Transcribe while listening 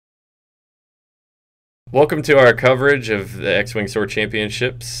Welcome to our coverage of the X-Wing Sword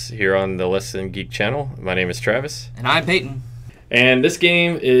Championships here on the Less Than Geek channel. My name is Travis. And I'm Peyton. And this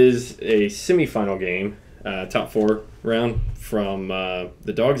game is a semifinal game, top 4 round from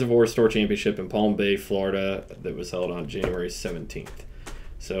the Dogs of War Sword Championship in Palm Bay, Florida that was held on January 17th.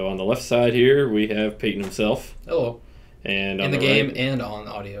 So on the left side here, we have Peyton himself. Hello. And on in the game right, and on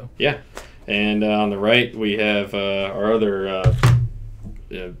audio. Yeah. And on the right, we have our other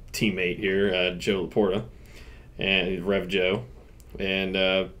teammate here, Joe Laporta, and Rev Joe.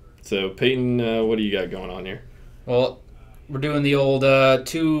 And so, Peyton, what do you got going on here? Well, we're doing the old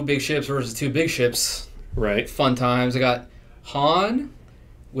 2 big ships versus 2 big ships. Right. Fun times. I got Han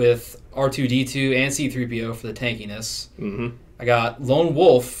with R2-D2 and C-3PO for the tankiness. Mm-hmm. I got Lone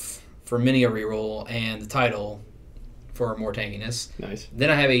Wolf for mini reroll and the title for more tankiness. Nice. Then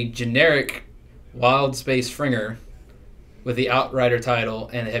I have a generic Wild Space Fringer with the Outrider title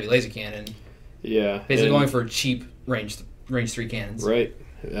and the heavy laser cannon. Yeah. Basically going for cheap range 3 cannons. Right.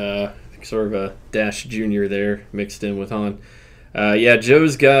 Sort of a Dash Junior there mixed in with Han. Yeah,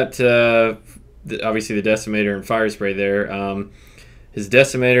 Joe's got obviously the Decimator and Fire Spray there. His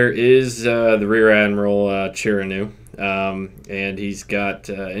Decimator is the Rear Admiral Chiraneau. And he's got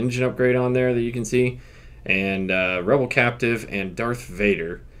engine upgrade on there that you can see. And Rebel Captive and Darth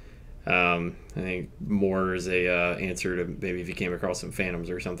Vader. I think more is a answer to maybe if he came across some Phantoms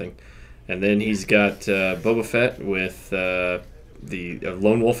or something. And then he's got Boba Fett with the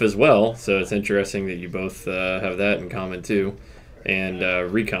Lone Wolf as well. So it's interesting that you both have that in common too. And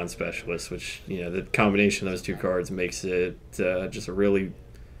Recon Specialist, which, you know, the combination of those 2 cards makes it just a really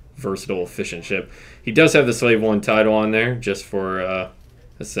versatile, efficient ship. He does have the Slave 1 title on there just for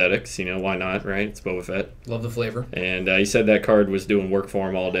aesthetics, you know, why not, right? It's Boba Fett. Love the flavor. And he said that card was doing work for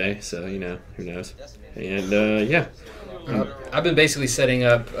him all day, so, you know, who knows. And, yeah. I've been basically setting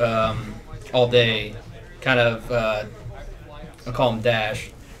up all day, kind of, I'll call him Dash.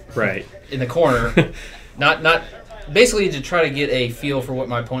 Right. In the corner. not basically to try to get a feel for what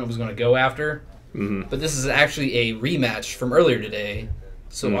my opponent was going to go after. Mm-hmm. But this is actually a rematch from earlier today.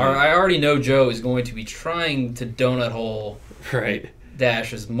 So I already know Joe is going to be trying to donut hole right.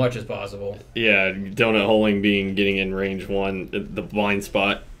 Dash as much as possible. Yeah, donut holing being getting in range 1, the blind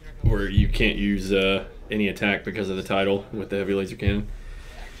spot where you can't use any attack because of the title with the heavy laser cannon.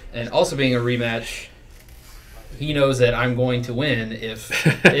 And also being a rematch, he knows that I'm going to win if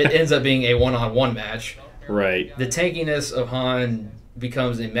it ends up being a one-on-one match. Right. The tankiness of Han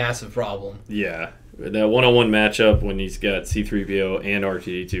becomes a massive problem. Yeah. That one-on-one matchup when he's got C-3PO and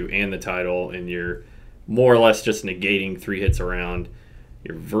R2-D2 and the title, and you're more or less just negating 3 hits around,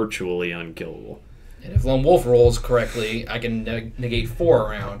 you're virtually unkillable. And if Lone Wolf rolls correctly, I can negate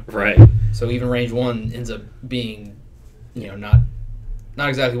 4 around. Right. So even range 1 ends up being, you know, not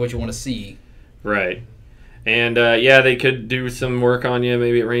exactly what you want to see. Right. And, yeah, they could do some work on you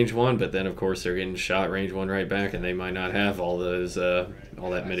maybe at range 1, but then, of course, they're getting shot range 1 right back, and they might not have all those all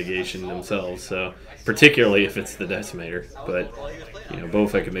that mitigation themselves. So, particularly if it's the Decimator. But, you know,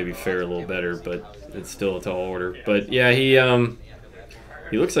 Boba Fett could maybe fare a little better, but it's still a tall order. But, yeah,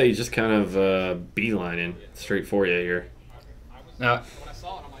 he looks like he's just kind of beelining straight for you here. Now,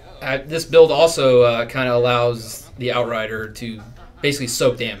 this build also kind of allows the Outrider to basically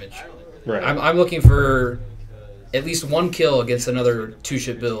soak damage. Right. I'm looking for at least 1 kill against another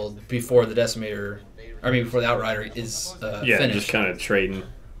 2-ship build before the Decimator, before the Outrider is finished. Just kind of trading.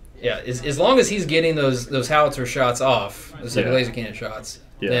 Yeah, as long as he's getting those howitzer shots off, those laser cannon shots,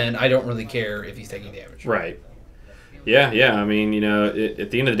 then I don't really care if he's taking damage. Right. Yeah. I mean, you know, at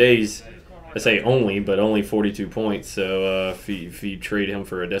the end of the day, he's, I say only 42 points. So if you trade him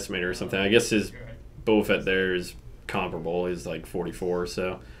for a Decimator or something, I guess his Boba Fett there is comparable. He's like 44.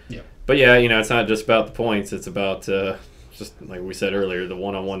 So. Yeah. But yeah, you know, it's not just about the points. It's about just like we said earlier, the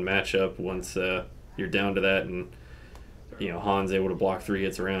one-on-one matchup. Once you're down to that, and you know Han's able to block 3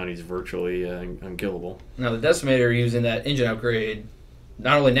 hits around, he's virtually unkillable. Now the Decimator using that engine upgrade,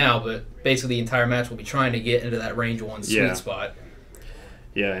 not only now, but basically the entire match will be trying to get into that range 1 sweet spot.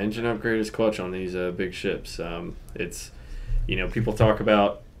 Yeah, engine upgrade is clutch on these big ships. It's, you know, people talk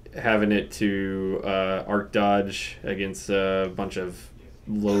about having it to arc dodge against a bunch of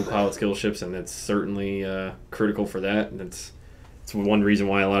low pilot skill ships, and it's certainly critical for that. And it's one reason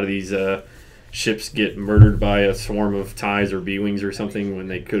why a lot of these ships get murdered by a swarm of TIEs or B-Wings or something when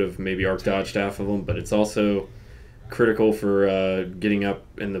they could have maybe arc dodged half of them. But it's also critical for getting up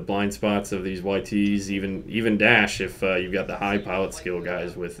in the blind spots of these YTs, even Dash if you've got the high pilot skill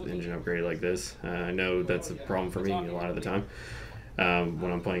guys with engine upgrade like this. I know that's a problem for me a lot of the time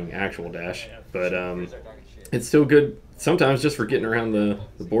when I'm playing actual Dash. But it's still good sometimes just for getting around the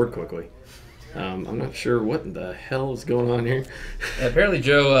board quickly. I'm not sure what the hell is going on here. Apparently,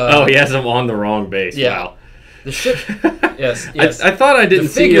 Joe. Oh, he has them on the wrong base. Yeah. Wow. The ship. Yes. Yes. I thought I didn't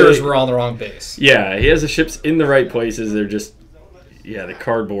see the figures were on the wrong base. Yeah, he has the ships in the right places. They're just, the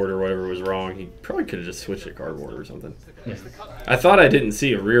cardboard or whatever was wrong. He probably could have just switched to cardboard or something. Yeah. I thought I didn't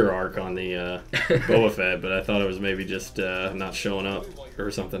see a rear arc on the Boba Fett, but I thought it was maybe just not showing up or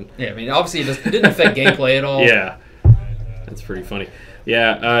something. Yeah, I mean, obviously it didn't affect gameplay at all. Yeah, that's pretty funny.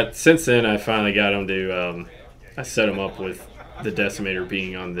 Yeah, since then I finally got him to. I set him up with the Decimator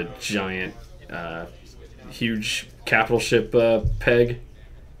being on the giant, huge capital ship peg.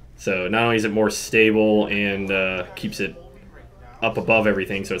 So not only is it more stable and keeps it up above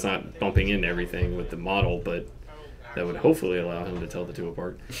everything, so it's not bumping into everything with the model, but that would hopefully allow him to tell the two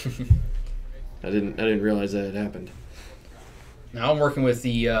apart. I didn't realize that had happened. Now I'm working with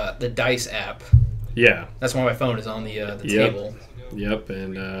the Dice app. Yeah. That's why my phone is on the table. Yep,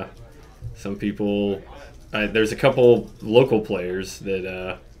 and some people... there's a couple local players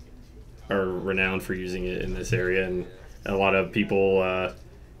that are renowned for using it in this area, and a lot of people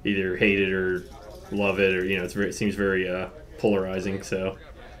either hate it or love it, or it seems very polarizing. So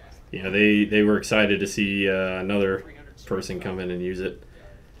they were excited to see another person come in and use it.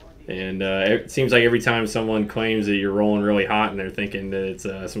 And it seems like every time someone claims that you're rolling really hot and they're thinking that it's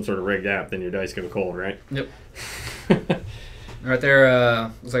some sort of rigged app, then your dice go cold, right? Yep. Right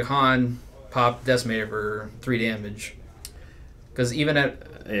there, looks like Han popped Decimator for 3 damage. Because even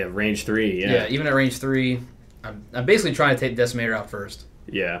at range 3, yeah, even at range 3, I'm basically trying to take Decimator out first.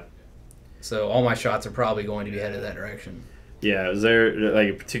 Yeah. So all my shots are probably going to be headed that direction. Yeah. Is there like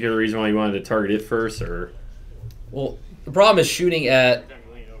a particular reason why you wanted to target it first, or? Well, the problem is shooting at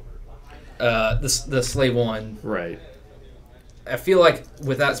the Slave 1. Right. I feel like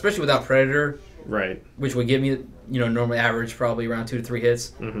especially without Predator, right, which would give me normally average probably around 2 to 3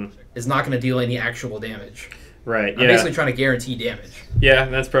 hits, is not going to deal any actual damage. Right. I'm basically trying to guarantee damage. Yeah,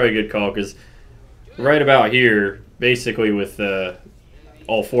 that's probably a good call, because right about here, basically with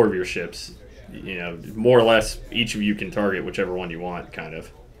all 4 of your ships, more or less each of you can target whichever one you want, kind of,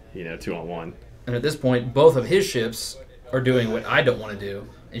 2-on-1. And at this point, both of his ships are doing what I don't want to do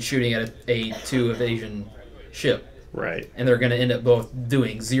and shooting at a 2 evasion ship. Right. And they're going to end up both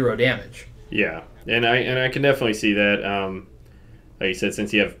doing 0 damage. Yeah, and I can definitely see that. Like you said,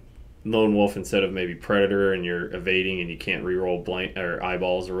 since you have Lone Wolf instead of maybe Predator, and you're evading and you can't reroll blank or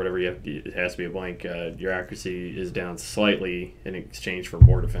eyeballs or whatever, it has to be a blank. Your accuracy is down slightly in exchange for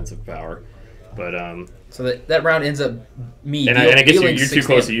more defensive power. But so that round ends up me and I guess you're too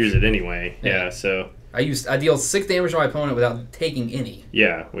close damage. to use it anyway. Yeah, so I deal 6 damage to my opponent without taking any.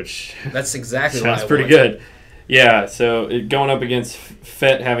 Yeah, which that's exactly sounds why pretty good. Yeah, so going up against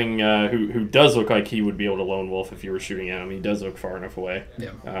Fett, having who does look like he would be able to Lone Wolf if you were shooting at him. He does look far enough away.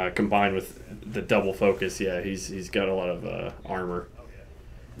 Yeah. Combined with the double focus, he's got a lot of armor.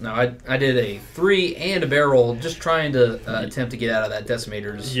 No, I did a 3 and a barrel roll, just trying to attempt to get out of that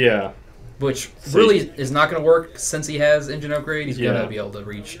Decimator's. Yeah. Which really is not going to work since he has engine upgrade. He's going to be able to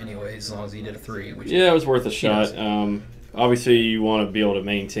reach anyway, as long as he did a 3. Which it was worth a shot. Obviously, you want to be able to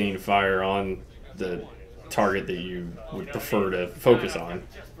maintain fire on the target that you would prefer to focus on,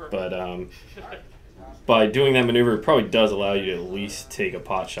 but by doing that maneuver, it probably does allow you to at least take a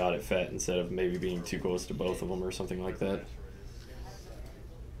pot shot at Fett instead of maybe being too close to both of them or something like that.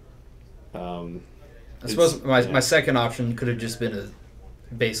 I suppose my second option could have just been to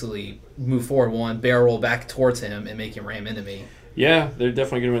basically move forward 1, barrel roll back towards him, and make him ram into me. Yeah, there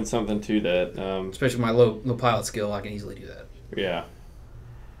definitely could have been something to that. Especially with my low pilot skill, I can easily do that. Yeah.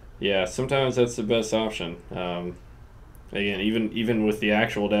 Yeah, sometimes that's the best option. Again, even with the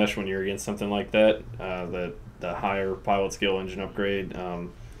actual dash, when you're against something like that, the higher pilot skill engine upgrade,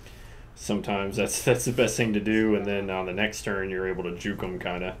 sometimes that's the best thing to do. And then on the next turn, you're able to juke him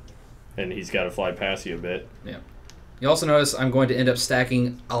kind of, and he's got to fly past you a bit. Yeah. You also notice I'm going to end up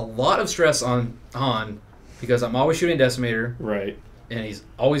stacking a lot of stress on Han because I'm always shooting Decimator. Right. And he's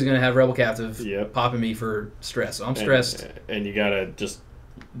always going to have Rebel Captive Yep. popping me for stress. So I'm stressed. And you got to just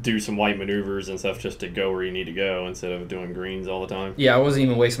do some white maneuvers and stuff just to go where you need to go instead of doing greens all the time. Yeah, I wasn't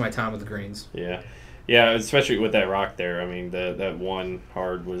even wasting my time with the greens. Yeah. Yeah, especially with that rock there. I mean, that one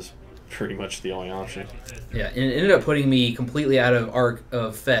hard was pretty much the only option. Yeah, and it ended up putting me completely out of arc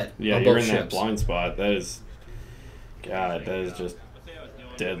of Fett. Yeah, on you're both in ships. that blind spot. That is just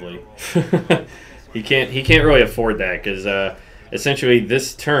deadly. He can't really afford that because essentially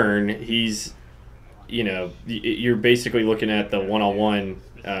this turn he's, you're basically looking at the one-on-one,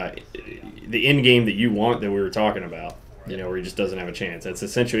 the end game that you want that we were talking about. Where he just doesn't have a chance. That's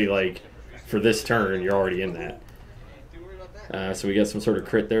essentially like for this turn you're already in that. So we got some sort of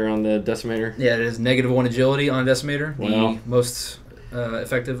crit there on the Decimator. Yeah, it is -1 agility on a Decimator. Wow. The most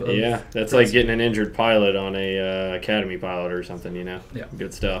effective. Yeah, that's like getting an injured pilot on a Academy pilot or something, you know? Yeah.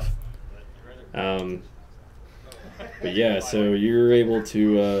 Good stuff. But yeah, so you're able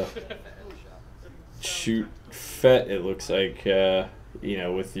to shoot Fett, it looks like, you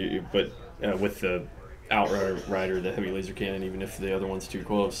know, with the Outrider, the heavy laser cannon, even if the other one's too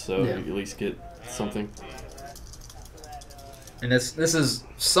close, so you at least get something. And this is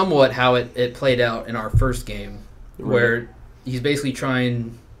somewhat how it played out in our first game, where he's basically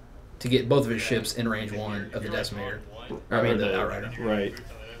trying to get both of his ships in range 1 of the Decimator. I mean, the Outrider. Right.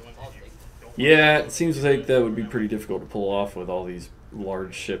 Yeah, it seems like that would be pretty difficult to pull off with all these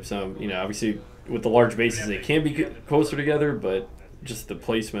large ships. You know, obviously with the large bases, they can be closer together, but just the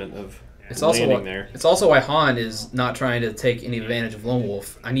placement of landing there. It's also why Han is not trying to take any advantage of Lone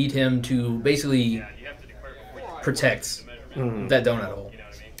Wolf. I need him to basically protect that donut hole.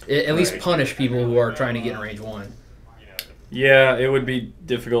 At least punish people who are trying to get in range 1. Yeah, it would be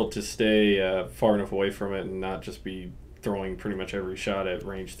difficult to stay far enough away from it and not just be throwing pretty much every shot at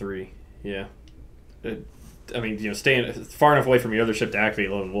range 3. Yeah. I mean, you know, staying far enough away from your other ship to activate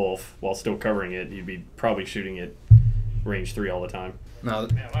Lone Wolf while still covering it, you'd be probably shooting at range 3 all the time. No,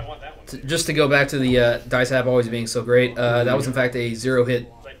 just to go back to the dice app always being so great, that was in fact a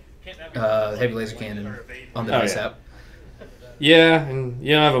 0-hit heavy laser cannon on the dice app. Yeah, and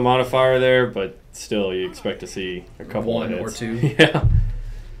you don't have a modifier there, but still you expect to see a couple of hits. 1 or 2. Yeah.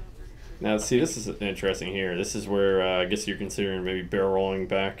 Now, see, this is interesting here. This is where I guess you're considering maybe barrel rolling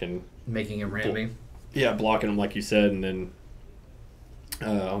back and making him ramming. Yeah, blocking him like you said, and then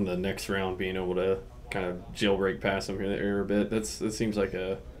on the next round being able to kind of jailbreak past him here a bit. That seems like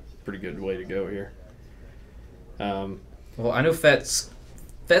a pretty good way to go here. Well, I know Fett's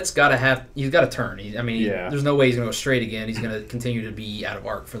got to turn. There's no way he's going to go straight again. He's going to continue to be out of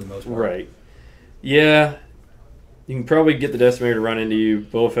arc for the most part. Right. Yeah. You can probably get the Decimator to run into you.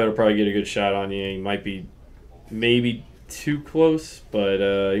 Boba Fett will probably get a good shot on you. He might be maybe too close,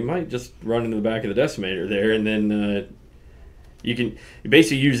 but he might just run into the back of the Decimator there, and then you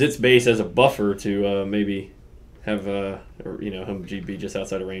basically use its base as a buffer to maybe have him be just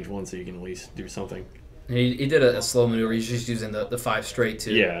outside of range 1, so you can at least do something. He did a slow maneuver. He's just using the 5 straight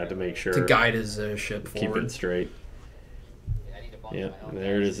to make sure to guide his ship forward. Keep it straight. Yeah, and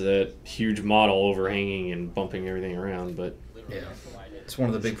there it is, that huge model overhanging and bumping everything around. But yeah, it's one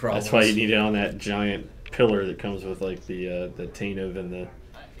of the big problems. That's why you need it on that giant pillar that comes with like the Tainov and the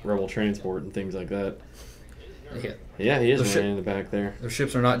Rebel transport and things like that. Yeah, he is right in the back there. Their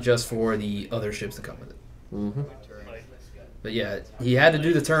ships are not just for the other ships that come with it. Mm-hmm. But yeah, he had to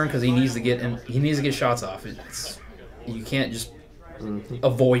do the turn because he needs to get shots off. You can't just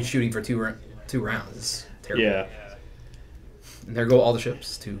avoid shooting for two rounds. It's terrible. Yeah. And there go all the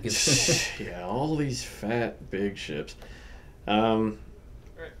ships to get. Yeah, all these fat big ships. Yeah,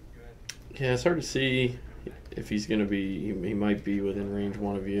 it's hard to see if he's gonna be. He might be within range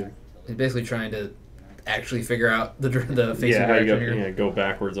 1 of you. He's basically trying to actually figure out the facing how direction you go, here. Yeah, go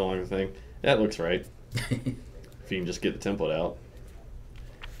backwards along the thing. That looks right. If you can just get the template out.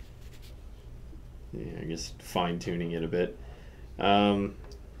 Yeah, I guess fine tuning it a bit.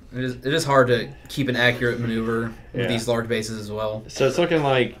 It is hard to keep an accurate maneuver with these large bases as well. So it's looking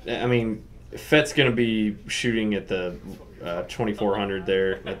like, Fett's going to be shooting at the 2400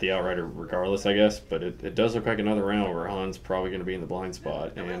 there at the Outrider regardless, I guess. But it does look like another round where Han's probably going to be in the blind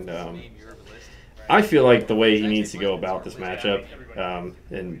spot. And I feel like the way he needs to go about this matchup,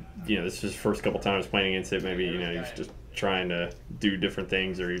 and this is his first couple times playing against it, maybe he's just trying to do different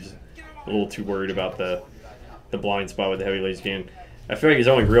things, or he's a little too worried about the blind spot with the heavy laser cannon. I feel like his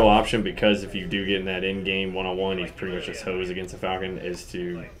only real option, because if you do get in that in-game one-on-one, he's pretty much just hosed against the Falcon, is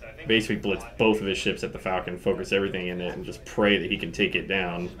to basically blitz both of his ships at the Falcon, focus everything in it, and just pray that he can take it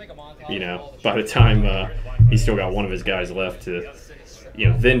down. By the time he's still got one of his guys left to,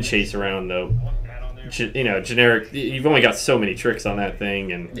 then chase around the, generic. You've only got so many tricks on that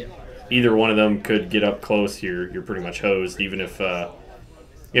thing, and either one of them could get up close. You're pretty much hosed, even if that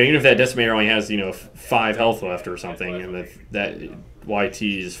Decimator only has 5 health left or something, and that YT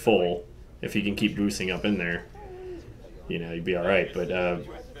is full. If he can keep boosting up in there, you'd be all right. But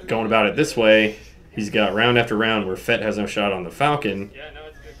going about it this way, he's got round after round where Fett has no shot on the Falcon,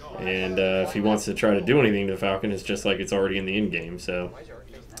 and if he wants to try to do anything to the Falcon, it's just like it's already in the end game. So,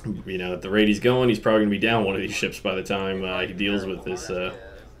 at the rate he's going, he's probably going to be down one of these ships by the time he deals with this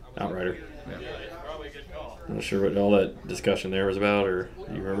Outrider. Yeah. I'm not sure what all that discussion there was about, or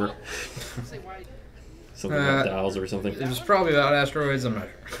you remember? Something about dials or something. It was probably about asteroids, I'm not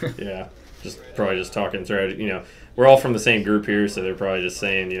sure. Yeah. Probably just talking through. You know, we're all from the same group here, so they're probably just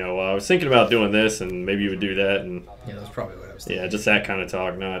saying, you know, well, I was thinking about doing this, and maybe you would do that, and yeah, that's probably what I was thinking. Yeah, just that kind of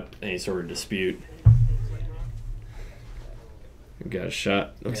talk, not any sort of dispute. We got a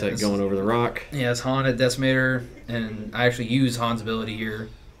shot. Looks like going over the rock. Yeah, it's Han at Decimator, and I actually use Han's ability here.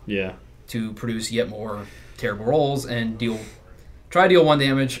 Yeah. To produce yet more terrible rolls and try to deal 1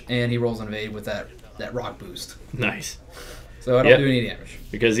 damage, and he rolls an evade with that rock boost. Nice. So I don't do any damage.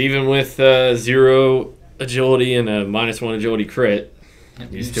 Because even with 0 agility and a -1 agility crit,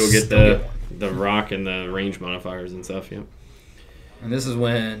 you still get the rock and the range modifiers and stuff. Yep. And this is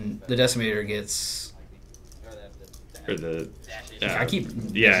when the Decimator gets. Or the. I keep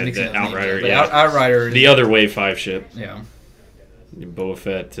the Outrider. Outrider. The other Wave 5 ship. Yeah. Boba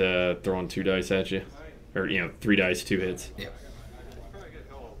Fett throwing 2 dice at you, or 3 dice, 2 hits. Yep.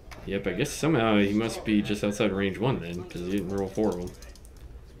 Yep. I guess somehow he must be just outside range 1 then, because he didn't roll 4 of them.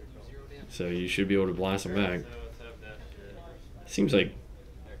 So you should be able to blast him back. Seems like,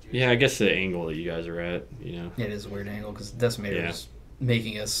 yeah. I guess the angle that you guys are at, you know. It is a weird angle because Decimator is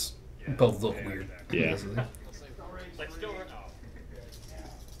making us both look weird. Yeah.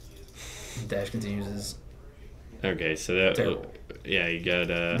 Dash continues his. Okay, so that. Terrible. Yeah, you got.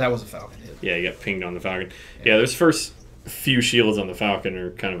 That was a Falcon hit. Yeah, you got pinged on the Falcon. Yeah, those first few shields on the Falcon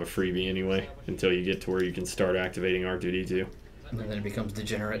are kind of a freebie anyway, until you get to where you can start activating R2-D2. And then it becomes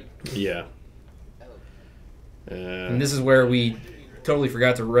degenerate. Yeah. And this is where we totally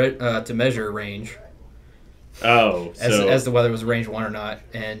forgot to measure range. Oh, as to whether it was range 1 or not,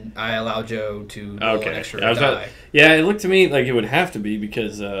 and I allowed Joe to roll an extra die. Yeah, it looked to me like it would have to be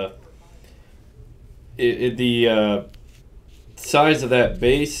because the size of that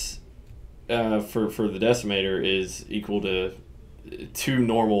base for the Decimator is equal to 2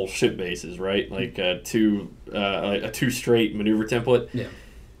 normal ship bases, right? Like a 2 straight maneuver template. Yeah.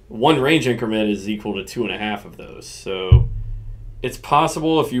 1 range increment is equal to 2.5 of those. So it's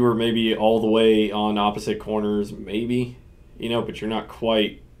possible if you were maybe all the way on opposite corners, maybe, but you're not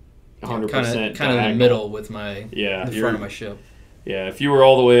quite 100%. Kind of in the middle with the front of my ship. Yeah, if you were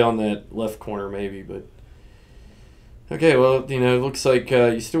all the way on that left corner, maybe, but. Okay, well, it looks like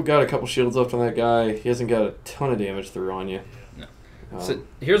you still got a couple shields left on that guy. He hasn't got a ton of damage through on you. No. So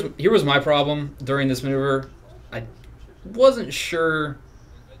here was my problem during this maneuver. I wasn't sure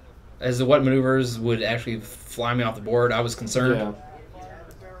as to what maneuvers would actually fly me off the board. I was concerned. Yeah.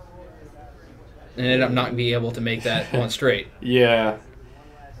 And ended up not being able to make that 1 straight. Yeah.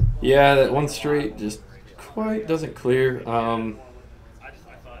 Yeah, that 1 straight just quite doesn't clear.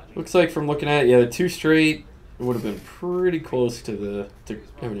 Looks like from looking at it, the 2 straight would have been pretty close to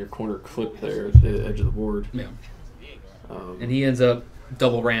having your corner clip there at the edge of the board. Yeah. And he ends up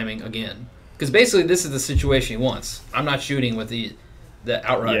double ramming again. Because basically this is the situation he wants. I'm not shooting with the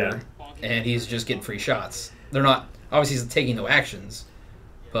Outrider, and he's just getting free shots. They're not, obviously he's taking no actions,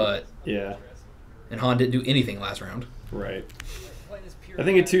 but... Yeah. And Han didn't do anything last round. Right. I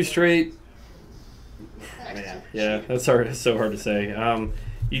think a 2 straight... Man, yeah, that's hard. It's so hard to say.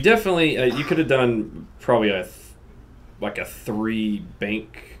 You definitely... you could have done probably a 3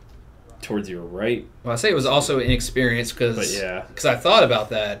 bank towards your right. Well, I say it was also inexperienced because I thought about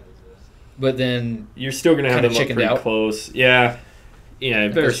that, but then you're still going to have them up pretty out. Close. Yeah,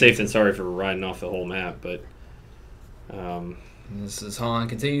 better safe than sorry for riding off the whole map. But this is Han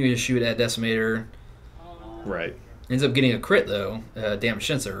continuing to shoot at Decimator. Right. Ends up getting a crit though. Damn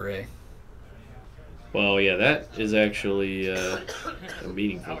sensor array. Well, yeah, that is actually a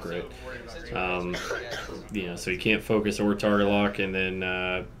meaningful crit. So you can't focus or target lock, and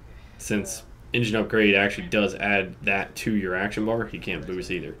then since engine upgrade actually does add that to your action bar, he can't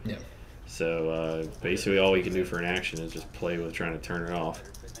boost either. Yeah. So basically all he can do for an action is just play with trying to turn it off.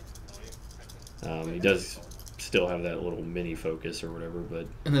 He does still have that little mini focus or whatever, but...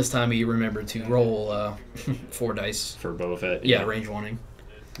 And this time he remembered to roll 4 dice. For Boba Fett. Yeah, range wanting.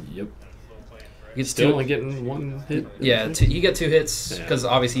 Yep. He's still only getting 1 hit? Yeah, you get 2 hits because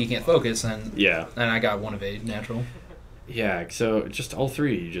obviously you can't focus, and I got 1 evade, natural. Yeah, so just all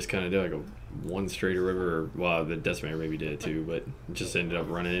 3, you just kind of did like a 1 straight or whatever. Well, the Decimator maybe did it too, but it just ended up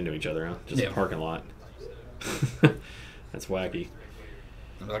running into each other, huh? Just a parking lot. That's wacky.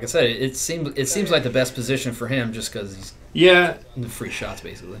 Like I said, it seems like the best position for him just because he's in the free shots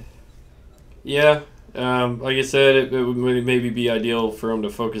basically. Yeah, like I said, it would maybe be ideal for him to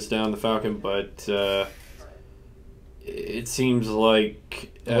focus down the Falcon, but it seems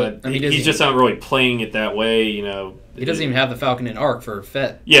like he's just not really playing it that way. He doesn't even have the Falcon in arc for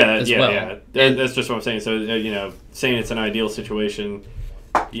Fett. Yeah. That's just what I'm saying. So saying it's an ideal situation,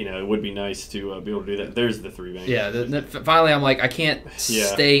 you know, it would be nice to be able to do that. There's the 3-bank. Yeah, finally I'm like, I can't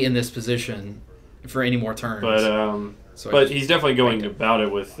stay in this position for any more turns. But he's definitely going about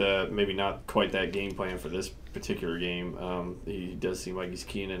it with maybe not quite that game plan for this particular game. He does seem like he's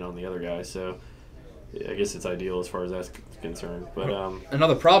keying in on the other guy, so I guess it's ideal as far as that's concerned. But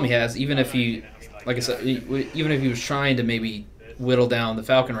another problem he has, even if he, like I said, even if he was trying to maybe whittle down the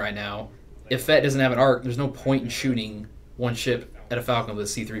Falcon right now, if Fett doesn't have an arc, there's no point in shooting one ship at a Falcon with a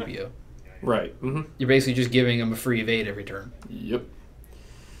C-3PO. Right. You're basically just giving him a free evade every turn. Yep.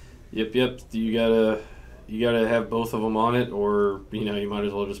 You gotta have both of them on it, or you know, you might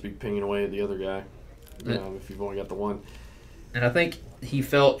as well just be pinging away at the other guy if you've only got the one. And I think he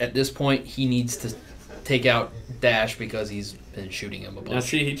felt at this point he needs to take out Dash because he's been shooting him a bunch. Now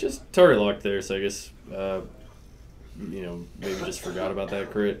see, he just target locked there, so I guess you know, maybe just forgot about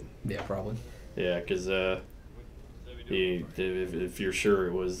that crit. Yeah, probably. Yeah, because if you're sure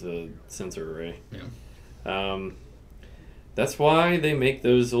it was the sensor array. Yeah. That's why they make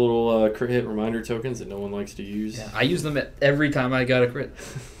those little crit hit reminder tokens that no one likes to use. Yeah, I use them every time I got a crit.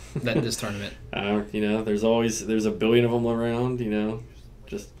 This tournament. You know, there's a billion of them around. You know,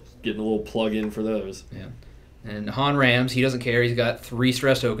 just getting a little plug in for those. Yeah. And Han Rams, he doesn't care. He's got 3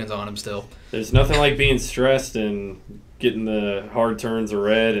 stress tokens on him still. There's nothing like being stressed and getting the hard turns of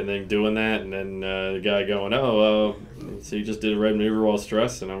red and then doing that, and then the guy going, so you just did a red maneuver while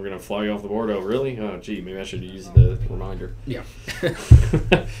stressed, and I'm going to fly you off the board. Oh, really? Oh, gee, maybe I should use the reminder. Yeah.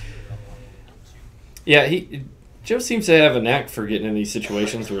 Yeah, Joe seems to have a knack for getting in these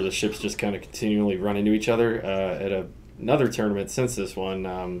situations where the ships just kind of continually run into each other. At another tournament since this one,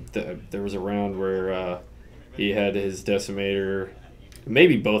 there was a round where he had his decimator,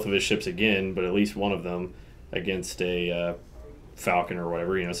 maybe both of his ships again, but at least one of them against a Falcon or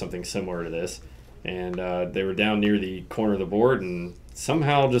whatever, you know, something similar to this. And they were down near the corner of the board and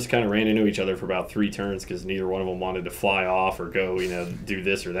somehow just kind of ran into each other for about 3 turns because neither one of them wanted to fly off or go, you know, do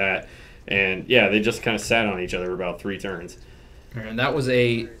this or that. And, yeah, they just kind of sat on each other for about 3 turns. And that was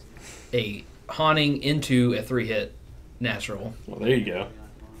a Haning into a 3-hit natural. Well, there you go.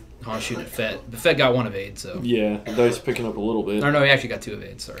 Han shooting at Fett. But Fett got 1 evade, so. Yeah, the dice picking up a little bit. No, he actually got 2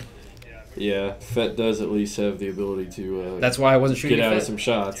 evades, sorry. Yeah, Fett does at least have the ability to that's why I wasn't shooting get at out Fett. of some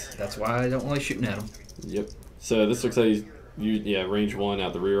shots. That's why I don't like shooting at him. Yep. So this looks like range 1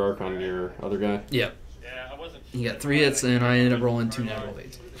 out the rear arc on your other guy. Yep. He got 3 hits, and I ended up rolling 2 natural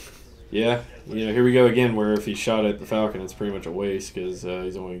evades. Yeah, you know, here we go again, where if he shot at the Falcon, it's pretty much a waste because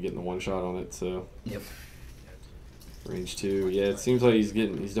he's only getting the 1 shot on it. So. Yep. Range 2. Yeah, it seems like he's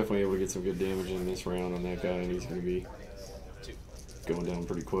definitely able to get some good damage in this round on that guy, and he's going to be going down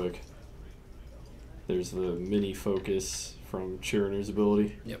pretty quick. There's the mini focus from Chiraneau's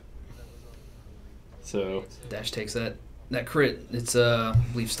ability. Yep. So Dash takes that crit. It's I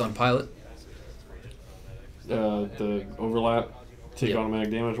believe stun pilot. The overlap, take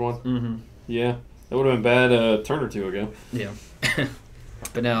automatic damage one. Mm-hmm. Yeah, that would have been bad a turn or 2 ago. Yeah.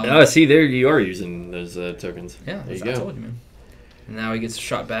 But now. See, there you are using those tokens. Yeah, there you I go. told you, man. And now he gets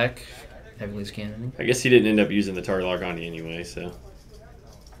shot back. Heavily cannoning. I guess he didn't end up using the target lock on you anyway, so.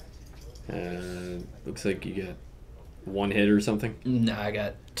 Looks like you got 1 hit or something. No, I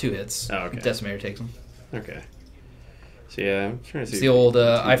got 2 hits. Oh, okay. Decimator takes them. Okay. So yeah, I'm trying to see. It's the old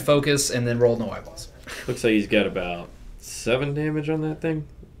I focus and then roll no eyeballs. Looks like he's got about 7 damage on that thing.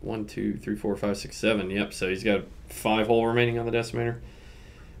 1, 2, 3, 4, 5, 6, 7. Yep. So he's got 5 hull remaining on the decimator.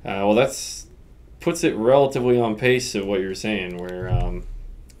 Well, that's puts it relatively on pace of what you're saying, where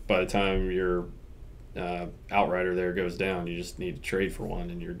by the time your Outrider there goes down, you just need to trade for 1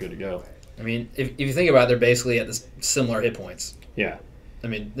 and you're good to go. I mean, if you think about it, they're basically at this similar hit points. Yeah. I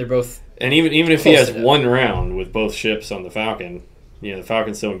mean, they're both. And even if he has 1 round with both ships on the Falcon, you know, the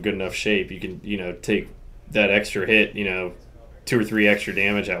Falcon's still in good enough shape. You can, you know, take that extra hit, you know, 2 or 3 extra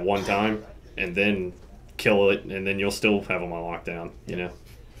damage at one time, and then kill it, and then you'll still have them on lockdown. You know,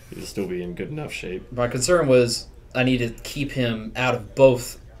 you'll still be in good enough shape. My concern was I need to keep him out of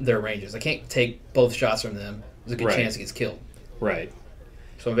both their ranges. I can't take both shots from them. There's a good chance he gets killed. Right.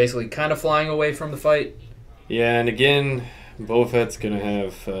 So I'm basically kind of flying away from the fight. Yeah, and again, Boba Fett's going to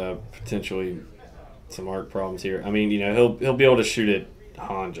have potentially some arc problems here. I mean, you know, he'll be able to shoot at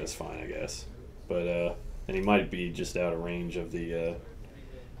Han just fine, I guess. But and he might be just out of range of the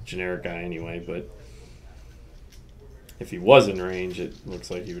generic guy anyway. But if he was in range, it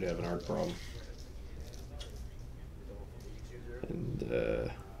looks like he would have an arc problem. And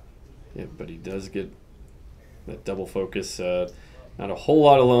yeah, but he does get that double focus. Not a whole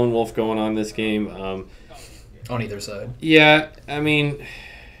lot of lone wolf going on this game. On either side. Yeah, I mean,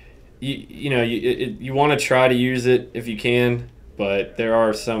 you want to try to use it if you can, but there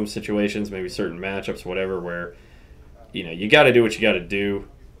are some situations, maybe certain matchups, whatever, where you got to do what you got to do,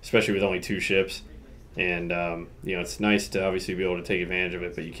 especially with only 2 ships. And it's nice to obviously be able to take advantage of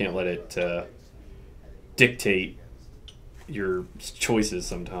it, but you can't let it dictate your choices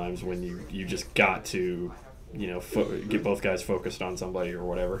sometimes when you just got to get both guys focused on somebody or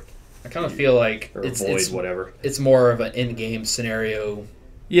whatever. I kind of feel like it's whatever. It's more of an in-game scenario.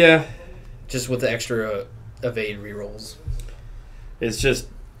 Yeah. Just with the extra evade rerolls. It's just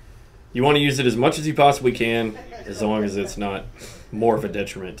you want to use it as much as you possibly can, as long as it's not more of a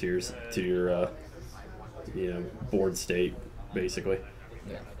detriment to your board state, basically.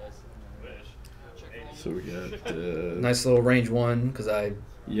 Yeah. So we got nice little range 1 because I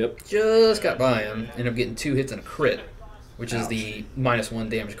just got by him. Ended up getting 2 hits and a crit, which is the -1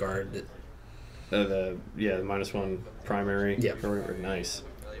 damage card. The -1 primary. Yeah. Nice.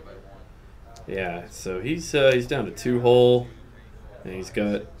 Yeah. So he's down to 2 hull, and he's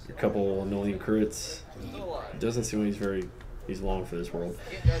got a couple annoying crits. It doesn't seem like he's long for this world.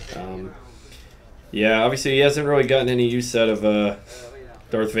 Yeah, obviously he hasn't really gotten any use out of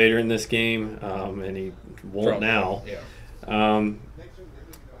Darth Vader in this game, and he won't now. Yeah.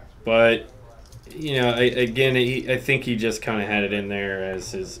 But I think he just kind of had it in there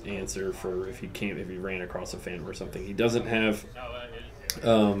as his answer for if he ran across a phantom or something. He doesn't have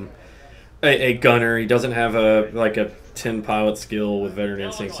a gunner. He doesn't have a 10 pilot skill with veteran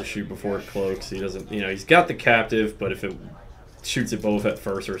instincts to shoot before it cloaks. He doesn't. He's got the captive, but if it shoots at Boba Fett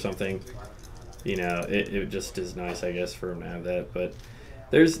first or something, it just is nice, I guess, for him to have that. But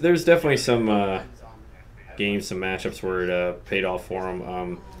there's definitely some games, some matchups where it paid off for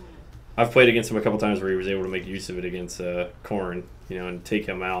him. I've played against him a couple times where he was able to make use of it against Corrin, and take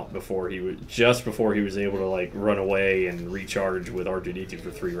him out before he was able to run away and recharge with R2-D2 for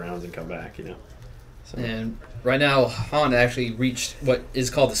 3 rounds and come back. So. And right now, Han actually reached what is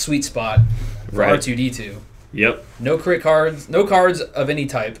called the sweet spot for R2-D2. Yep. No crit cards, no cards of any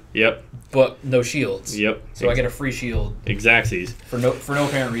type. Yep. But no shields. Yep. So I get a free shield. Exactsies. For no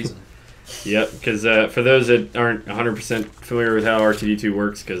apparent reason. Yep, because for those that aren't 100% familiar with how R2-D2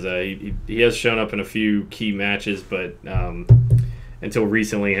 works, because he has shown up in a few key matches, but until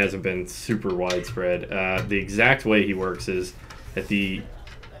recently hasn't been super widespread. The exact way he works is at the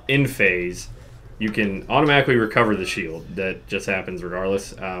end phase, you can automatically recover the shield. That just happens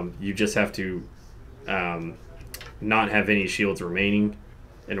regardless. You just have to not have any shields remaining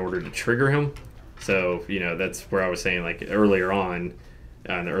in order to trigger him. So, that's where I was saying, earlier on,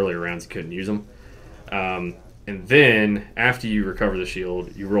 in the earlier rounds, you couldn't use them. And then, after you recover the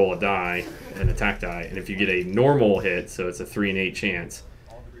shield, you roll a die, an attack die, and if you get a normal hit, so it's a 3 in 8 chance,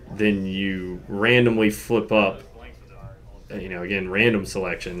 then you randomly flip up, again, random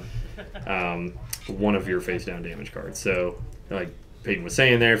selection, one of your face-down damage cards. So, like Peyton was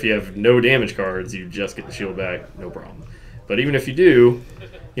saying there, if you have no damage cards, you just get the shield back, no problem. But even if you do,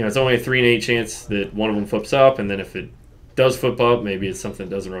 it's only a 3 in 8 chance that one of them flips up, and then if it does flip up, maybe it's something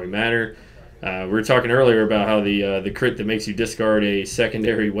that doesn't really matter. We were talking earlier about how the crit that makes you discard a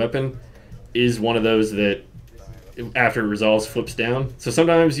secondary weapon is one of those that, after it resolves, flips down. So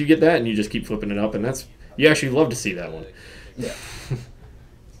sometimes you get that, and you just keep flipping it up, and you actually love to see that one. Yeah.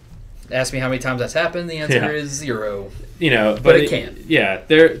 Ask me how many times that's happened. The answer is 0. But it can. Yeah,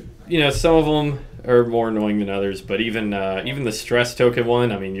 some of them are more annoying than others. But even the stress token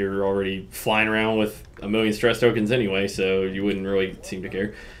one, I mean, you're already flying around with a million stress tokens anyway, so you wouldn't really seem to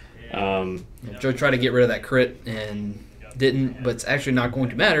care. Joe tried to get rid of that crit and didn't, but it's actually not going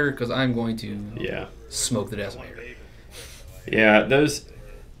to matter because I'm going to smoke the decimator. Yeah,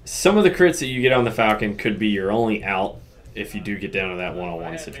 some of the crits that you get on the Falcon could be your only out if you do get down to that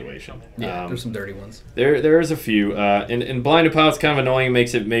one-on-one situation. Yeah, there's some dirty ones. There is a few. And blinded pilot's kind of annoying.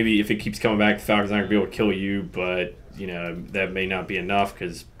 Makes it maybe if it keeps coming back, the Falcon's not going to be able to kill you, but that may not be enough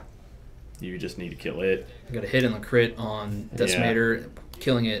because you just need to kill it. You got a hit and a crit on decimator,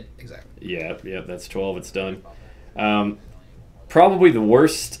 killing it exactly. Yeah, that's 12. It's done. Probably the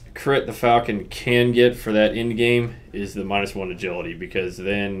worst crit the Falcon can get for that end game is the -1 agility, because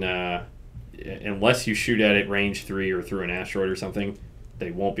then unless you shoot at it range 3 or through an asteroid or something, they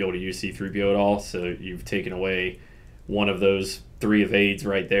won't be able to use C-3PO at all. So you've taken away one of those 3 evades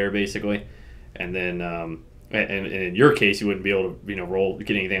right there, basically. And then, and in your case, you wouldn't be able to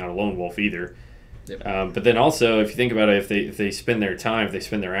get anything out of Lone Wolf either. Yep. But then also, if you think about it, if they spend their time, if they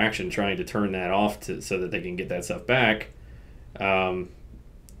spend their action trying to turn that off so that they can get that stuff back, then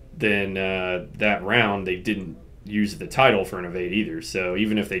that round they didn't use the title for an evade either. So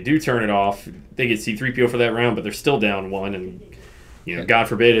even if they do turn it off, they get C-3PO for that round, but they're still down 1, and You know, God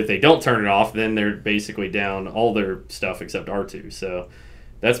forbid if they don't turn it off, then they're basically down all their stuff except R2. So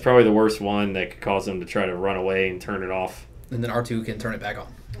that's probably the worst one that could cause them to try to run away and turn it off. And then R2 can turn it back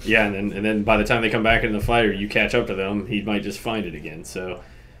on. Yeah, and then by the time they come back into the fight or you catch up to them, he might just find it again. So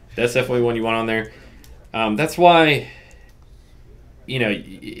that's definitely one you want on there. That's why, you know,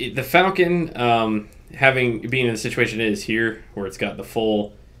 the Falcon, being in the situation it is here, where it's got the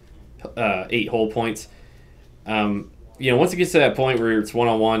full 8 hull points, you know, once it gets to that point where it's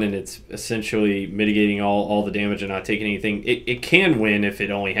one-on-one and it's essentially mitigating all the damage and not taking anything, it can win if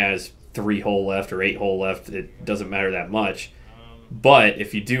it only has 3 hull left or 8 hull left. It doesn't matter that much. But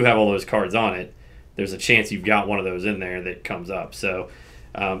if you do have all those cards on it, there's a chance you've got one of those in there that comes up. So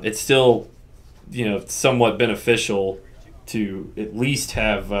it's still, you know, somewhat beneficial to at least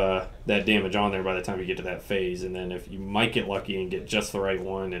have that damage on there by the time you get to that phase. And then if you might get lucky and get just the right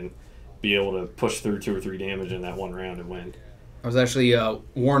one and be able to push through 2 or 3 damage in that one round and win. I was actually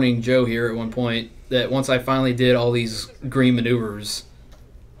warning Joe here at one point that once I finally did all these green maneuvers,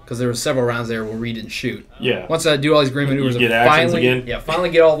 because there were several rounds there where we didn't shoot. Yeah. Once I do all these green maneuvers, get actions again. Yeah, finally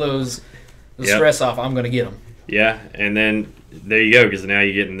get all those stress off. I'm going to get them. Yeah, and then there you go, because now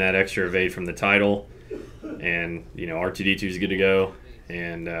you're getting that extra evade from the title, and you know R2D2 is good to go,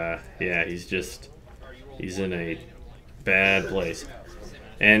 and yeah, he's in a bad place.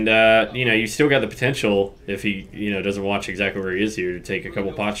 And, you know, you still got the potential, if he, you know, doesn't watch exactly where he is here, to take a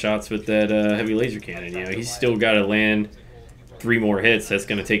couple pot shots with that heavy laser cannon. You know, he's still got to land 3 more hits. That's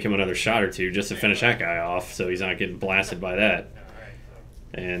going to take him another shot or 2 just to finish that guy off, so he's not getting blasted by that.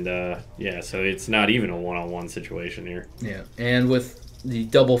 And, yeah, so it's not even a one-on-one situation here. Yeah, and with the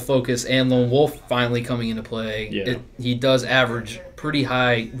double focus and Lone Wolf finally coming into play, he does average pretty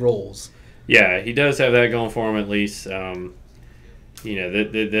high rolls. Yeah, he does have that going for him at least. You know,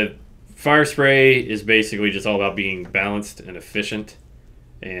 the fire spray is basically just all about being balanced and efficient,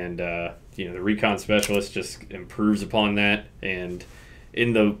 and you know, the recon specialist just improves upon that. And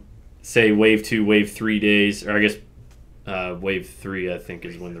in the, say, wave 2, wave 3 days, or I guess wave 3 I think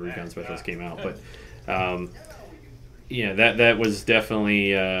is when the recon specialist came out, but you know, that was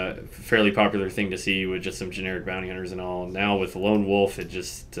definitely a fairly popular thing to see with just some generic bounty hunters and all. Now with Lone Wolf, it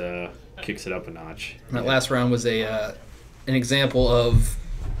just kicks it up a notch. That last round was an example of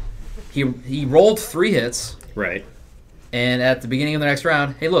he rolled 3 hits. Right. And at the beginning of the next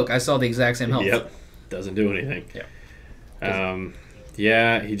round, hey, look, I saw the exact same health. Yep. Doesn't do anything. Yeah.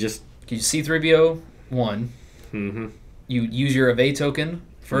 Yeah, he just... You C-3PO 1. Mm-hmm. You use your evade token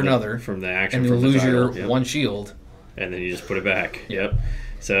for another. From the action. And you lose your 1 shield. And then you just put it back. Yep.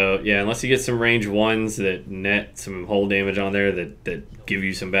 So, yeah, unless you get some range 1s that net some hull damage on there that give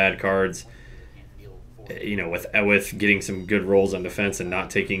you some bad cards, you know, with getting some good rolls on defense and not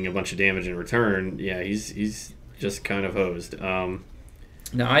taking a bunch of damage in return, yeah, he's just kind of hosed.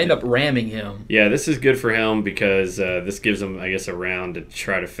 Now, I end up ramming him. Yeah, this is good for him because this gives him, I guess, a round to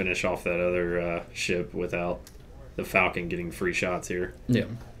try to finish off that other ship without the Falcon getting free shots here. Yeah.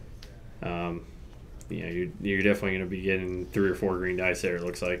 You know, you're definitely going to be getting 3 or 4 green dice there, it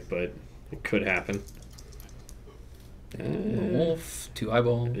looks like, but it could happen. Wolf, 2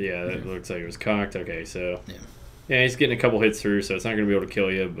 eyeball. Yeah, that looks like it was cocked. Okay, so yeah, he's getting a couple hits through, so it's not going to be able to kill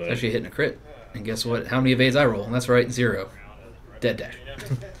you. But it's actually hitting a crit. And guess what? How many evades I roll? And that's right, 0. Dead dash.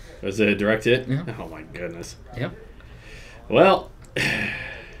 Was it a direct hit? Yeah. Oh my goodness. Yeah. Well,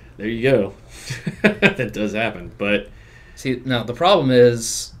 there you go. That does happen, but see, now the problem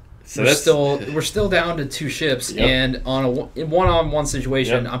is we're still down to 2 ships, and on a one-on-one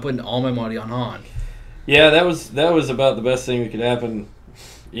situation, I'm putting all my money on Han. Yeah, that was about the best thing that could happen,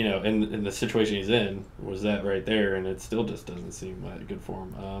 you know, in the situation he's in, was that right there, and it still just doesn't seem good for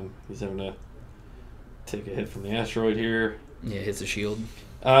him. He's having to take a hit from the asteroid here. Yeah, hits the shield.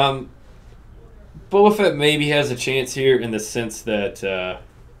 Boba Fett maybe has a chance here in the sense that,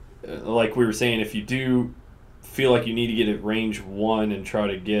 like we were saying, if you do feel like you need to get at range 1 and try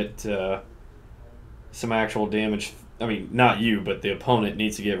to get some actual damage. I mean, not you, but the opponent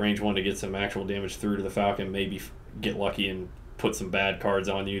needs to get range 1 to get some actual damage through to the Falcon. Maybe get lucky and put some bad cards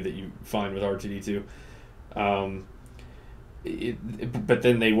on you that you find with R2D2. But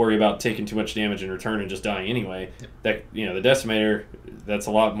then they worry about taking too much damage in return and just dying anyway. That, you know, the Decimator, that's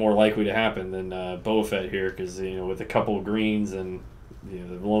a lot more likely to happen than Boba Fett here, because, you know, with a couple of greens and, you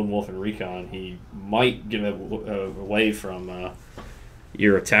know, the Lone Wolf and Recon, he might get away from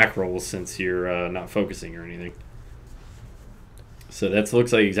your attack rolls since you're not focusing or anything. So that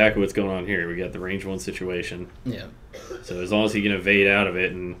looks like exactly what's going on here. We got the range 1 situation. Yeah. So as long as he can evade out of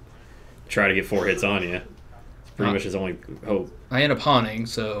it and try to get 4 hits on you, it's pretty much his only hope. I end up haunting,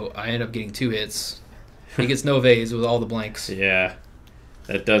 so I end up getting 2 hits. He gets no evades with all the blanks. Yeah.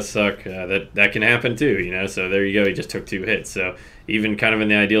 that does suck. That can happen too, you know. So there you go. He just took 2 hits. So even kind of in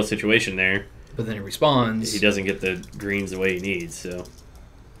the ideal situation there, but then he responds. He doesn't get the greens the way he needs. So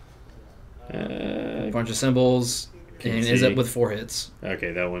a bunch of symbols, and ends up with 4 hits.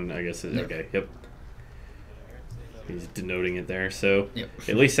 Okay, that one I guess is okay. Yep. He's denoting it there. So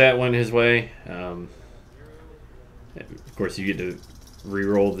at least that went his way. Of course, you get to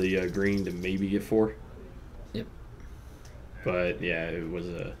re-roll the green to maybe get 4. Yep. But yeah, it was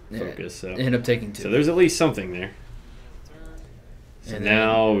a focus. So ended up taking 2. So there's at least something there. So and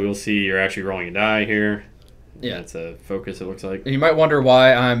now we'll see you're actually rolling a die here. Yeah. That's a focus, it looks like. And you might wonder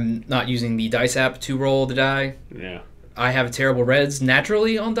why I'm not using the dice app to roll the die. Yeah. I have terrible reds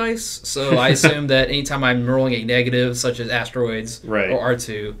naturally on dice, so I assume that anytime I'm rolling a negative, such as asteroids or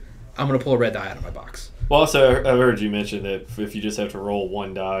R2, I'm going to pull a red die out of my box. Well, also, I've heard you mention that if you just have to roll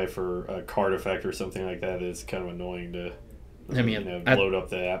 1 die for a card effect or something like that, it's kind of annoying to load up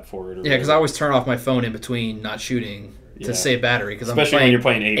the app for it. Yeah, because I always turn off my phone in between not shooting to save battery. Especially when you're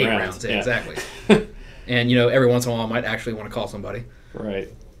playing 8 rounds. Yeah, exactly. And, every once in a while I might actually want to call somebody. Right.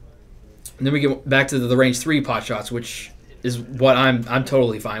 And then we get back to the range 3 pot shots, which is what I'm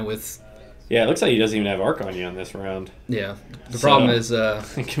totally fine with. Yeah, it looks like he doesn't even have arc on you on this round. Yeah. The problem is...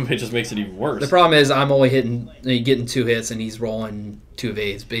 it just makes it even worse. The problem is I'm only getting 2 hits, and he's rolling 2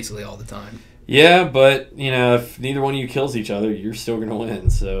 evades basically all the time. Yeah, but, if neither one of you kills each other, you're still going to win.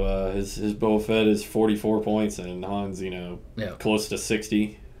 So his Boba Fett is 44 points, and Han's, close to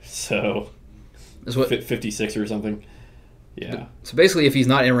 60. So 56 or something. Yeah. So basically, if he's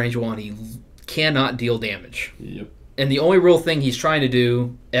not in range 1, he cannot deal damage. Yep. And the only real thing he's trying to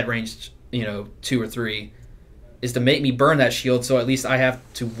do at range, 2 or 3 is to make me burn that shield, so at least I have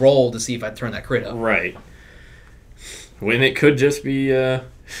to roll to see if I turn that crit up. Right. When it could just be the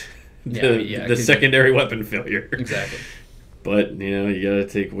secondary weapon failure. Exactly. But, you got to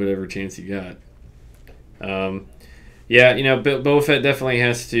take whatever chance you got. Boba Fett definitely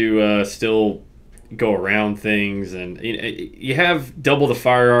has to still go around things, and you have double the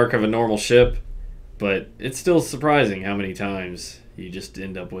fire arc of a normal ship, but it's still surprising how many times you just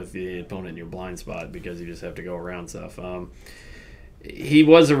end up with the opponent in your blind spot because you just have to go around stuff. He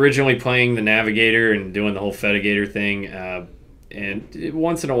was originally playing the Navigator and doing the whole Fetigator thing, and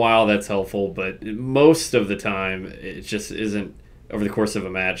once in a while that's helpful, but most of the time it just isn't, over the course of a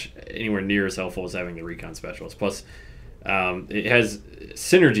match, anywhere near as helpful as having the Recon Specialist. Plus, it has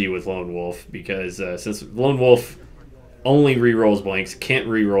synergy with Lone Wolf because since Lone Wolf only rerolls blanks, can't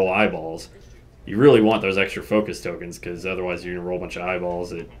reroll eyeballs, you really want those extra focus tokens because otherwise you're going to roll a bunch of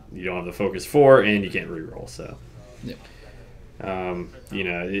eyeballs that you don't have the focus for and you can't reroll. So,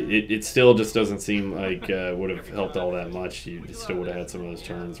 it still just doesn't seem like would have helped all that much. You still would have had some of those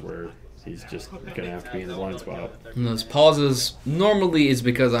turns where he's just going to have to be in the blind spot. And those pauses normally is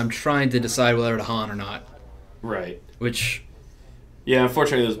because I'm trying to decide whether to Han or not. Right. Which... Yeah,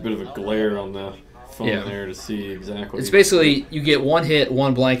 unfortunately there's a bit of a glare on the phone there to see exactly. It's basically you get 1 hit,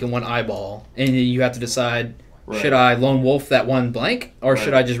 1 blank, and 1 eyeball, and then you have to decide, should I Lone Wolf that 1 blank, or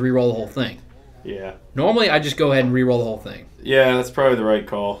should I just re-roll the whole thing? Yeah. Normally I just go ahead and re-roll the whole thing. Yeah, that's probably the right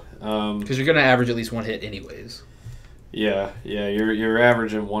call. Because you're going to average at least 1 hit anyways. Yeah, you're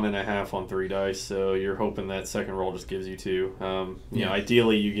averaging 1.5 on 3 dice, so you're hoping that second roll just gives you 2.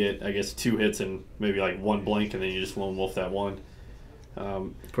 Ideally you get, I guess, 2 hits and maybe like 1 blank, and then you just Lone Wolf that 1.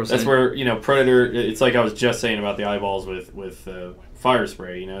 That's where Predator. It's like I was just saying about the eyeballs with fire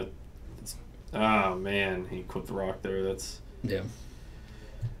spray. Oh man, he equipped the rock there. That's yeah,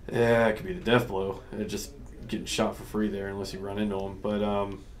 it could be the death blow. It just getting shot for free there unless you run into him. But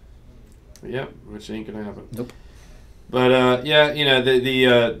which ain't gonna happen. Nope. But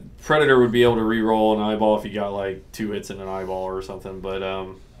the Predator would be able to re-roll an eyeball if you got like 2 hits in an eyeball or something. But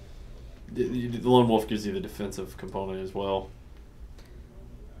the Lone Wolf gives you the defensive component as well.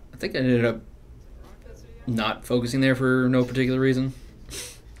 I think I ended up not focusing there for no particular reason.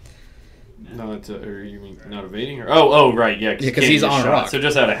 Or you mean not evading? Or right, yeah. Because he's on a rock. So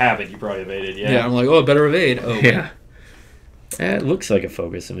just out of habit, you probably evaded, yeah. Yeah, I'm like, better evade. Oh, yeah. It looks like a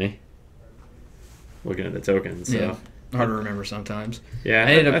focus to me. Looking at the tokens, so. Yeah. Hard to remember sometimes. Yeah,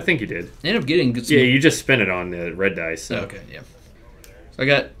 I think you did. I ended up getting... Yeah, you just spin it on the red dice. So. Okay, yeah. So I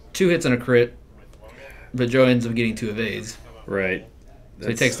got 2 hits and a crit, but Joe ends up getting 2 evades. Right. So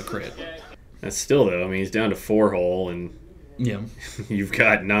he takes the crit. That's still, though, I mean, he's down to 4 hull, and you've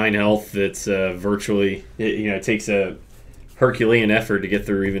got 9 health that's virtually, it takes a Herculean effort to get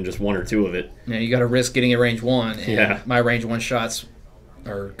through even just 1 or 2 of it. Yeah, you got to risk getting a range 1, and my range 1 shots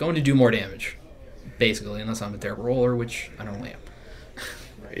are going to do more damage, basically, unless I'm a terrible roller, which I normally am.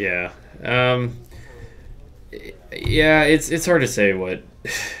 Yeah. Yeah, it's hard to say what,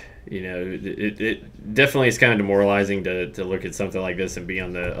 it definitely is kind of demoralizing to look at something like this and be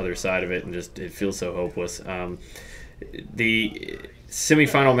on the other side of it, and just it feels so hopeless. The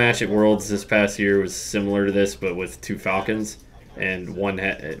semifinal match at Worlds this past year was similar to this, but with two Falcons, and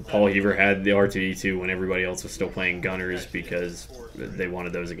Paul Heaver had the R2D2 when everybody else was still playing Gunners because they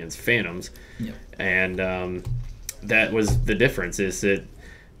wanted those against Phantoms. Yep. And that was the difference, is that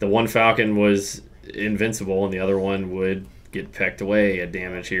the one Falcon was invincible and the other one would get pecked away, a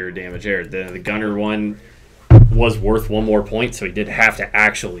damage here, damage there. The Gunner one was worth one more point, so he did have to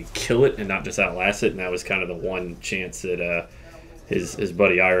actually kill it and not just outlast it, and that was kind of the one chance that his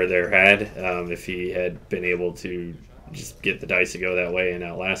buddy Ira there had. If he had been able to just get the dice to go that way and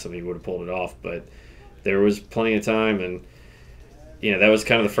outlast him, he would have pulled it off. But there was plenty of time, and that was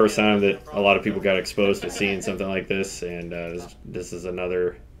kind of the first time that a lot of people got exposed to seeing something like this, and this is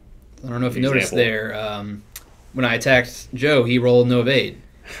another I don't know if you noticed there, when I attacked Joe, he rolled no evade.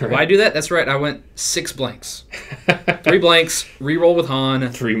 Right. Why do that? That's right, I went 6 blanks. 3 blanks, re-roll with Han.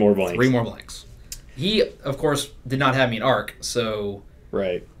 3 more blanks. 3 more blanks. He, of course, did not have me in arc, so...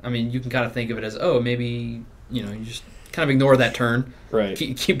 Right. I mean, you can kind of think of it as, maybe, you just kind of ignore that turn. Right.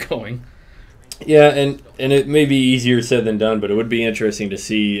 Keep going. Yeah, and it may be easier said than done, but it would be interesting to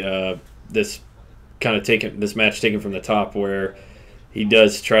see this match taken from the top, where he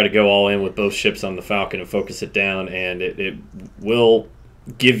does try to go all in with both ships on the Falcon and focus it down, and it will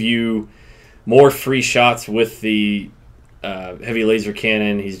give you more free shots with the heavy laser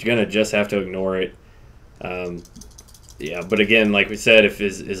cannon. He's going to just have to ignore it. But again, like we said,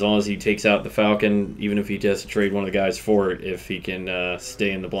 as long as he takes out the Falcon, even if he has to trade one of the guys for it, if he can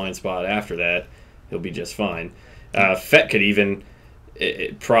stay in the blind spot after that, he'll be just fine. Fett could even...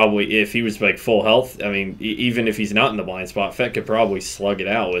 probably, if he was like full health, I mean, even if he's not in the blind spot, Fett could probably slug it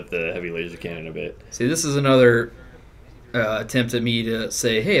out with the heavy laser cannon a bit. See, this is another attempt at me to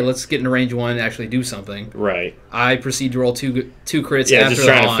say, hey, let's get into range 1 and actually do something. Right. I proceed to roll two crits after after just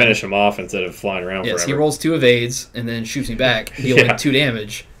trying to finish him off instead of flying around forever. He rolls 2 evades and then shoots me back, dealing 2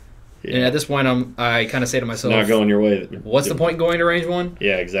 damage. Yeah. And at this point, I kind of say to myself, not going your way. What's the point going to range 1?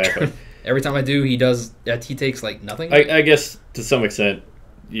 Yeah, exactly. Every time I do, he takes like nothing. I guess to some extent,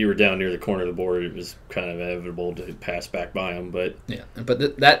 you were down near the corner of the board. It was kind of inevitable to pass back by him, but yeah.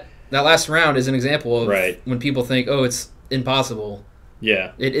 But that last round is an example of when people think, it's impossible.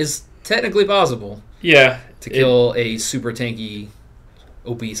 Yeah, it is technically possible. Yeah, to kill a super tanky,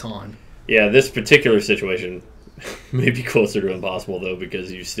 obese Han. Yeah, this particular situation may be closer to impossible though,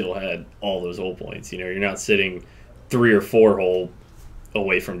 because you still had all those hull points. You're not sitting 3 or 4 hull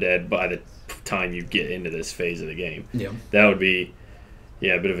away from dead by the time you get into this phase of the game. Yeah, that would be.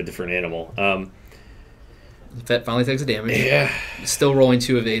 Yeah, a bit of a different animal. Fett finally takes a damage. Yeah. Still rolling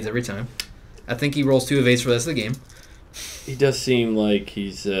 2 evades every time. I think he rolls 2 evades for the rest of the game. He does seem like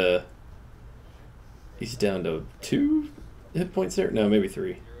he's down to 2 hit points there. No, maybe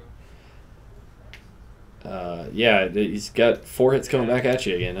 3. He's got 4 hits coming back at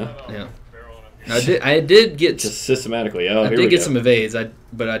you again, huh? Yeah. I did get just systematically. I did get some evades.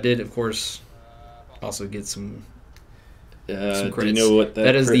 But I did, of course, also get some. Some crits. Do you know what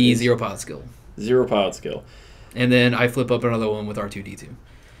that is? The 0 pilot skill. 0 pilot skill. And then I flip up another one with R2D2.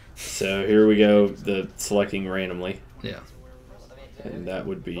 So here we go, the selecting randomly. Yeah. And that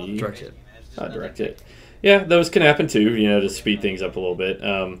would be... Direct hit. Direct hit. Yeah, those can happen too, to speed things up a little bit.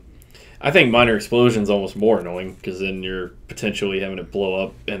 I think minor explosion's almost more annoying, because then you're potentially having to blow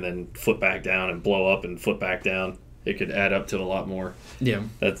up and then flip back down and blow up and flip back down. It could add up to a lot more. Yeah.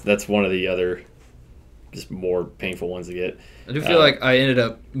 That's one of the other... just more painful ones to get. I do feel like I ended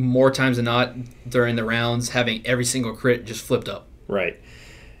up more times than not during the rounds having every single crit just flipped up. Right.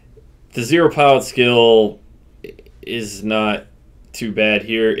 The 0 pilot skill is not too bad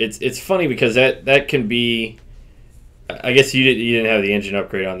here. It's funny because that can be. I guess you didn't have the engine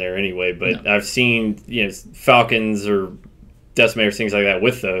upgrade on there anyway, but no. I've seen Falcons or Decimators, things like that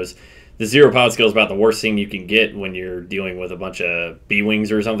with those. The 0 pilot skill is about the worst thing you can get when you're dealing with a bunch of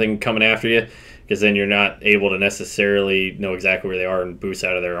B-Wings or something coming after you, because then you're not able to necessarily know exactly where they are and boost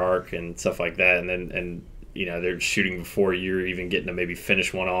out of their arc and stuff like that. And they're shooting before you're even getting to maybe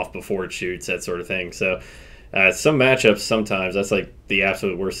finish one off before it shoots, that sort of thing. So some matchups, sometimes that's like the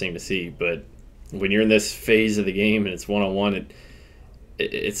absolute worst thing to see. But when you're in this phase of the game and it's one-on-one,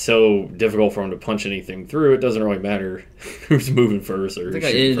 it's so difficult for them to punch anything through. It doesn't really matter who's moving first or who's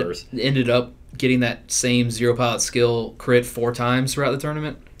shooting first. Ended up getting that same 0 pilot skill crit 4 times throughout the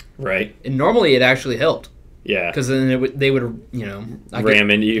tournament. Right. And normally it actually helped. Yeah. Because then they would,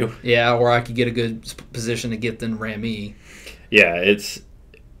 ram into you. Yeah, or I could get a good position to get them ram me. Yeah,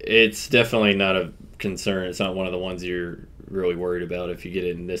 it's definitely not a concern. It's not one of the ones you're really worried about if you get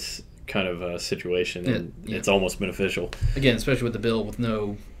it in this kind of situation, and it's almost beneficial. Again, especially with the build with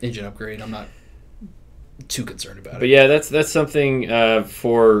no engine upgrade, I'm not too concerned about it. But yeah, that's something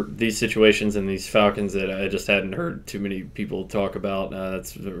for these situations and these Falcons that I just hadn't heard too many people talk about.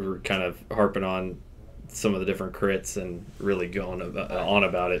 We're kind of harping on some of the different crits and really going on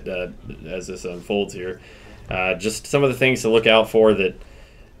about it as this unfolds here. Just some of the things to look out for that,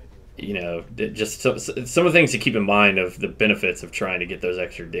 just some of the things to keep in mind of the benefits of trying to get those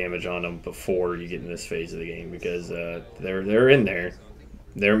extra damage on them before you get in this phase of the game, because they're in there.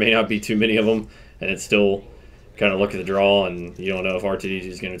 There may not be too many of them, and it's still kind of look at the draw, and you don't know if R2D2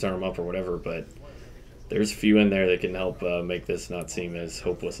 is going to turn them up or whatever, but there's a few in there that can help make this not seem as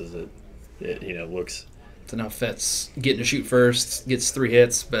hopeless as it looks. So now Fett's getting to shoot first, gets 3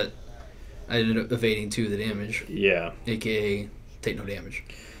 hits, but I ended up evading 2 of the damage. Yeah. AKA take no damage.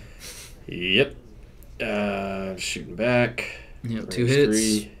 Yep. Shooting back. Yep, 2 hits.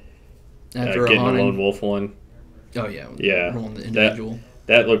 3. After getting a lone wolf one. Oh, yeah. Yeah. Rolling the individual.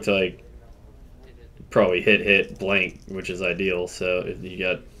 That looked like probably hit blank, which is ideal. So if you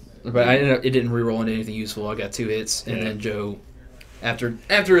got... But it didn't reroll into anything useful. I got 2 hits, and then Joe, after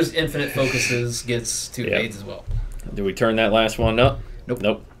his infinite focuses, gets 2 fades as well. Did we turn that last one up?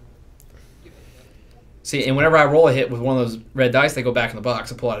 Nope. See, and whenever I roll a hit with one of those red dice, they go back in the box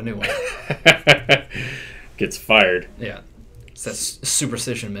and pull out a new one. Gets fired. Yeah. It's that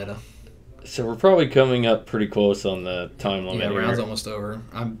superstition meta. So we're probably coming up pretty close on the time limit. Yeah, here. round's almost over.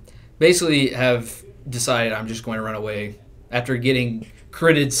 I'm basically have decided I'm just going to run away. After getting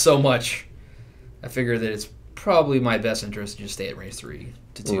critted so much, I figure that it's probably my best interest to just stay at range 3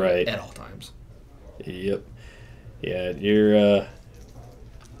 to 2 at all times. Yep. Yeah,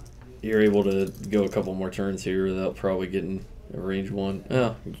 you're able to go a couple more turns here without probably getting a range 1.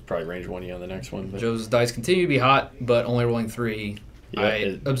 Oh, probably range 1 you on the next one. But. Joe's dice continue to be hot, but only rolling 3. Yep,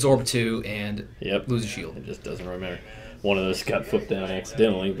 I absorb 2 and lose a shield. It just doesn't really matter. One of those got flipped down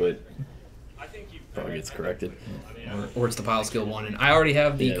accidentally, but probably gets corrected. Or it's the pile skill 1, and I already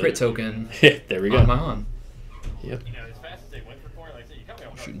have the crit token there we go. on my Han. Yep.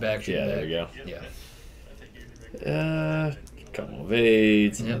 Shooting back, there we go. Yeah. Couple of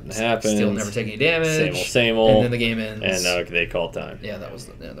aids, nothing happens. Still never take any damage. Same old. And then the game ends. And they call time. Yeah, that was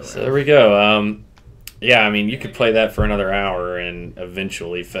the end of the round. So there we go. Yeah, I mean, you could play that for another hour, and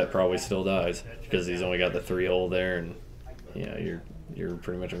eventually Fett probably still dies because he's only got the 3 hole there, and you're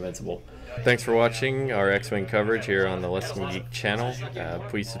pretty much invincible. Thanks for watching our X-Wing coverage here on the Less Than Geek channel.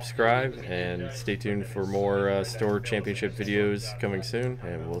 Please subscribe and stay tuned for more Store Championship videos coming soon,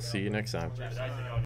 and we'll see you next time.